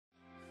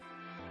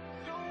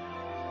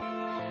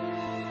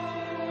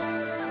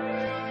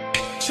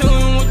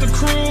Chillin' with the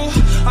crew,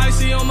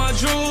 icy on my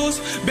jewels.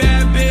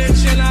 Bad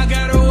bitch, and I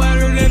got her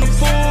wetter than a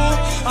fool.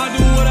 I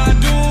do what I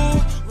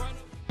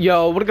do.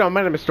 Yo, what's going on?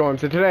 My name is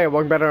Storms, and today,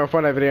 welcome back to our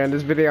Fortnite video. In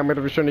this video, I'm going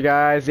to be showing you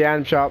guys the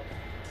item shop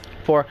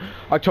for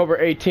October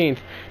 18th.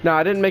 Now,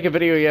 I didn't make a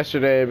video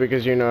yesterday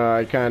because, you know,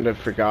 I kind of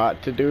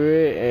forgot to do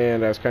it,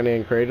 and I was kind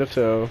of increative,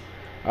 so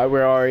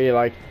we're already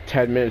like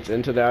 10 minutes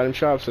into the item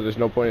shop, so there's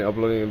no point in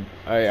uploading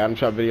an item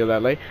shop video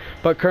that late.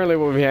 But currently,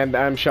 what we have in the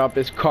item shop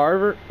is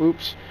Carver.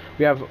 Oops.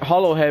 We have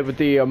Hollow Head with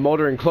the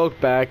moldering cloak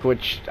back,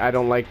 which I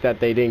don't like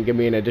that they didn't give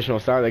me an additional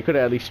style. They could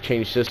have at least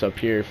changed this up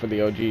here for the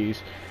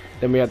OGs.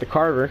 Then we have the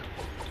Carver.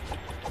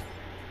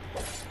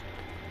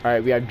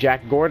 Alright, we have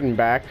Jack Gordon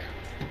back.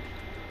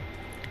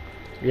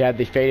 We have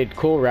the faded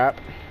cool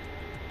wrap.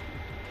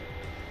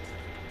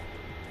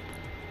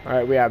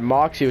 Alright, we have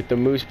Moxie with the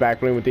moose back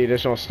bling with the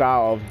additional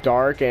style of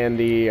dark and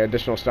the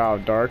additional style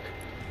of dark.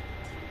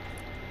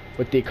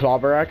 With the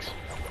Clobberax.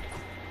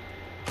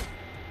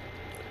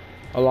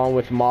 Along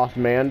with Moth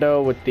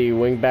Mando with the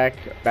wingback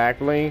back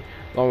bling.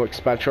 Along with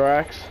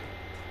Spectroax.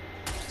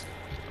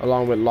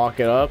 Along with Lock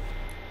It Up.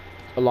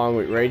 Along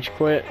with Rage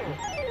Quit.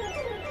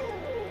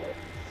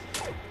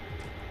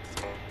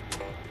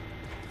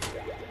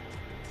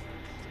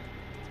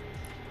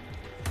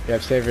 We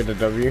have Savior the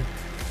W.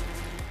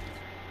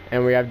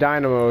 And we have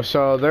Dynamo.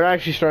 So they're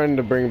actually starting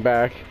to bring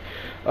back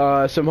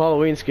some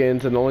Halloween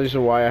skins, and the only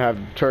reason why I have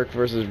Turk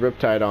versus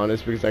Riptide on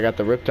is because I got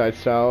the Riptide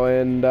style,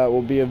 and that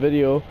will be a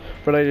video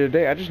for later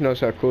today. I just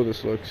noticed how cool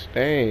this looks.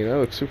 Dang, that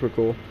looks super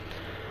cool.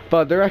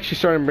 But they're actually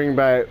starting to bring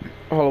back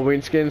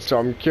Halloween skins, so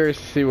I'm curious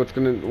to see what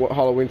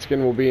Halloween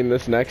skin will be in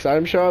this next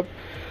item shop,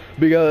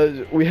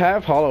 because we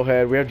have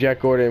Hollowhead, we have Jack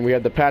Gordon, we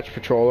have the Patch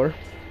Patroller.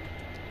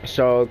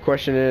 So the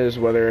question is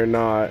whether or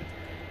not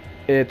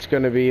it's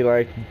gonna be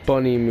like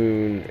Bunny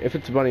Moon. If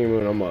it's Bunny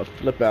Moon, I'm gonna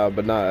flip out,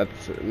 but not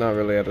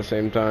really at the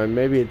same time.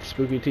 Maybe it's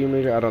Spooky Team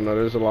Leader. I don't know.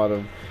 There's a lot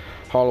of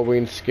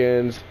Halloween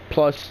skins,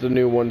 plus the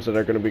new ones that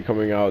are gonna be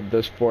coming out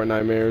this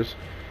Fortnite.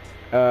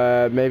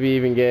 Maybe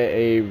even get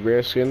a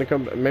rare skin to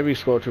come. Maybe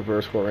Skull Trooper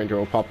or Skull Ranger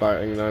will pop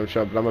out in the item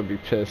shop, but I'm gonna be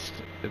pissed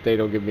if they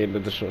don't give me an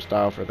additional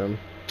style for them.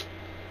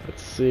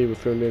 Let's see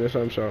what's gonna be in this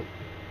item shop.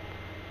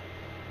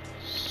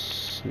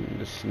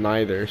 It's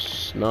neither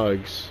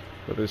Snuggs,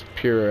 but it's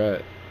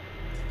Purette.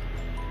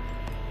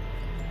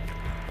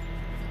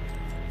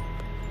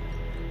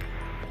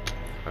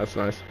 That's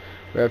nice.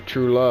 We have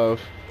True Love.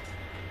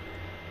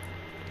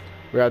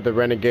 We have the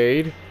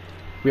Renegade.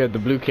 We have the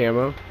blue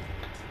camo.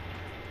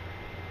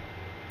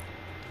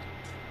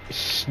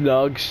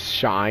 Snuggs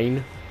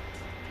Shine.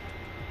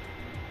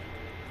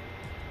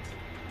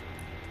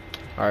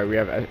 Alright, we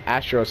have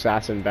Astro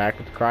Assassin back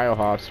with the Cryo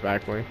Hops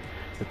back wing.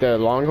 With the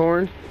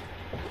Longhorn.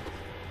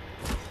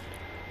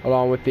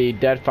 Along with the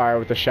Deadfire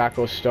with the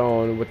Shackle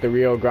Stone. With the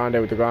Rio Grande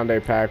with the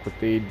Grande pack with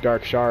the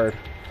Dark Shard.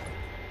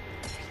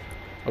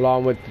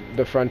 Along with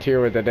the Frontier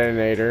with the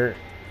Detonator.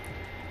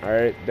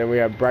 Alright, then we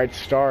have Bright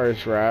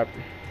Stars wrap.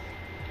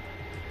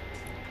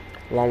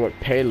 Along with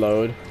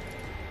Payload.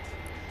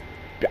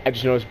 I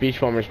just noticed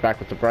Beach Bomber's back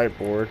with the Bright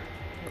Board.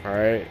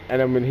 Alright, and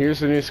then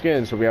here's the new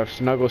skin. So we have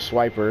Snuggle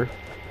Swiper.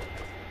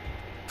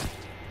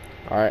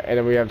 Alright, and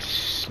then we have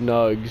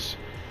Snuggs.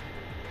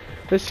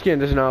 This skin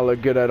does not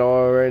look good at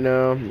all right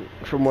now,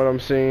 from what I'm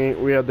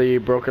seeing. We have the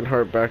Broken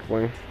Heart back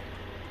bling.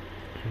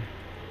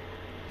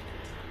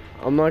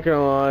 I'm not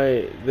gonna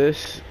lie,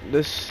 this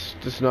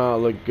does not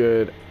look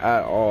good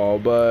at all.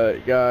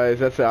 But guys,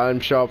 that's the item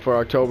shop for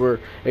October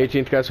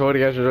 18th, guys. So I hope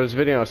you guys enjoyed this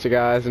video. I'll see you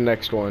guys in the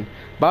next one.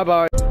 Bye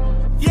bye.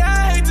 Yeah,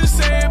 I hate to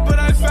say it, but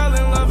I fell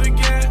in